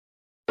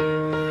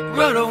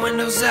Roll the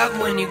windows up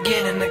when you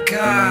get in the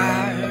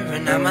car,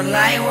 and I'ma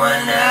light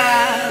one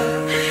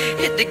up.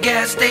 Hit the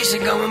gas station,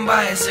 go and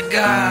buy a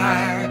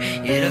cigar.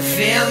 Hit a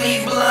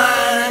Philly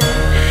blunt.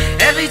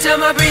 Every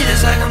time I breathe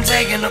it's like I'm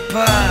taking a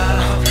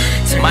puff.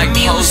 Turn the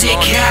music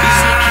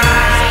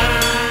high.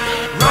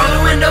 Roll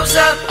the windows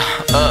up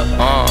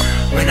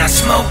when I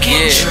smoke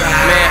and drive.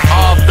 Man,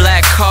 all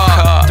black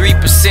car,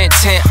 3%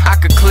 tint. I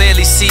could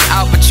clearly see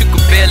out, but you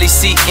could barely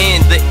see in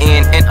the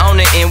end. And on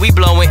the end, we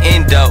blowing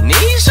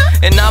Indonesia.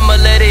 And I'ma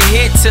let it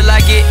hit till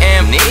I get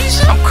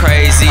amnesia. I'm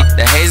crazy,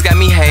 the haze got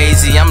me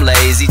hazy, I'm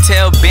lazy.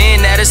 Tell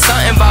Ben that it's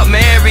something about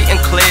Mary and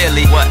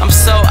clearly I'm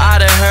so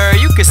out of her,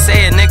 you could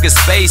say a nigga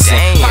spacing.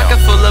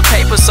 Pocket full of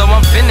paper, so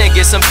I'm finna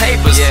get some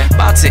papers.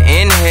 About to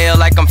inhale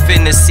like I'm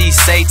finna see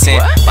Satan.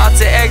 About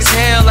to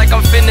exhale like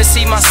I'm finna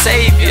see my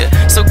savior.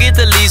 So get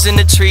the leaves in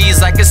the trees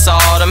like it's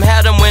autumn.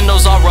 Had them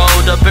windows all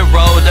rolled up and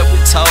rolled up,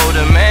 we told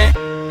them, man.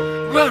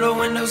 Roll the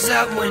windows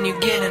up when you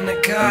get in the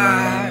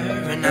car,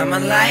 and I'ma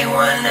light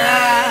one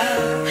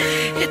up.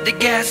 Hit the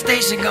gas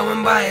station, go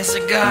and buy a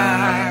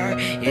cigar.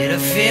 Hit a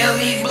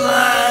Philly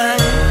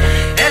blunt.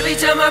 Every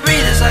time I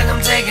breathe it's like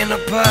I'm taking a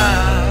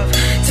puff.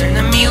 Turn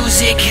the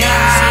music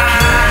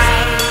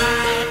high.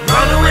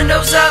 Roll the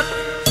windows up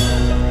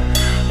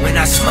when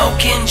I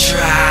smoke and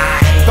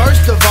drive.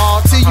 First of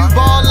all, till you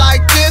ball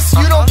like this,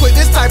 you don't put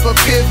this type of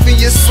piff in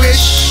your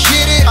swish.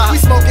 Get it? We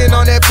smoking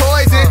on that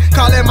poison,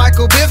 call it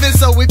Michael Bivins.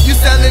 So if you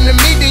selling to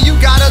me, then you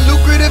got a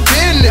lucrative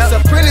business.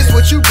 Apprentice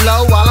what you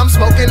blow while I'm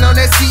smoking on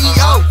that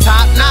CEO.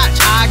 Top notch,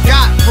 I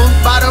got fruit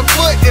by the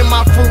foot in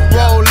my fruit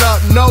roll up.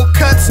 No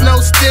cuts,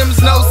 no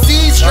stems, no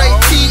seeds, straight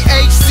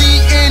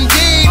THC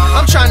indeed.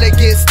 I'm trying to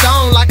get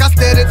stoned like I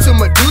stared into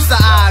Medusa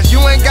eyes.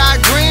 You ain't got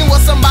green, well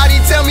somebody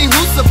tell me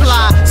who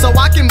supply, so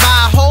I can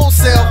buy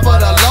wholesale for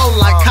the low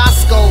like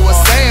Costco or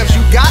Sam's.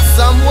 You got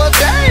some? Well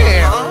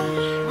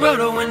damn. Roll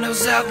the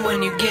windows up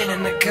when you get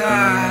in the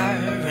car,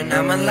 and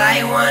I'ma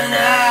light one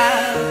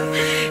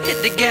up.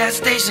 Hit the gas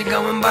station,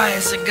 go and buy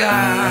a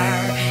cigar.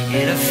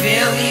 Hit a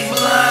Philly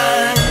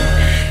blunt.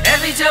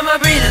 Every time I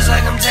breathe it's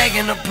like I'm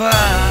taking a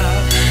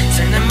puff.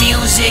 Turn the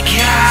music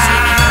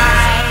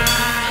high.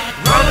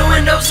 Roll the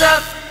windows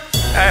up.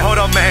 Hey, hold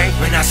on, man.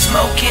 When I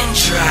smoke and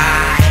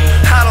drive.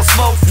 I don't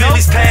smoke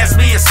Phillies, pass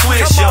me a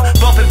swisher.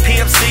 Bumping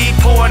PMC,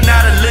 pouring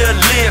out a little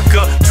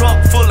liquor.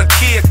 Trunk full of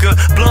kicker,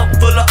 blunt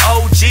full of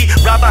OG.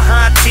 Right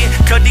behind 10,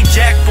 cause these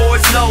jack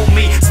boys know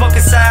me.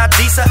 Smoking side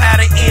diesel out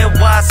of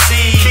NYC.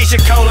 Keisha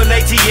Cole and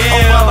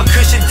ATL, Obama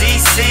Cushion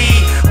DC.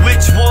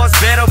 Which one's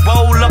better?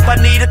 Roll up, I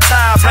need a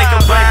tie. Make a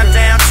ride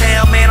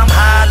downtown, man, I'm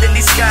higher than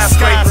these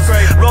skyscrapers.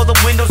 Roll the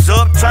windows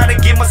up, trying to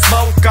get my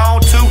smoke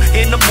on. 2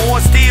 in the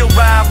morning, still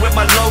ride with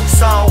my low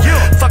song.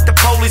 Fuck the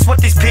police,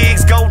 what these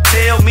pigs gon'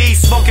 tell me?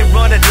 Smoking,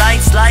 running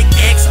lights like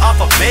X off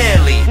a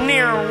belly.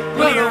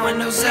 Roll the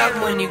windows up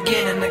when you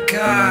get in the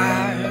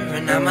car,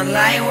 and I'ma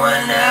light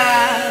one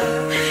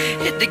up.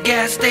 Hit the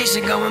gas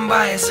station, go and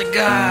buy a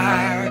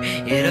cigar.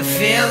 Hit a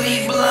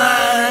Philly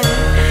blunt.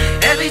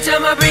 Every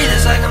time I breathe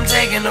it's like I'm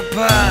taking a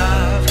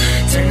puff.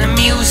 Turn the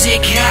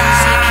music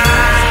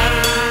high.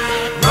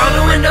 Roll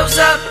the windows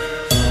up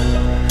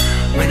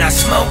when I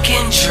smoke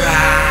and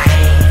drive.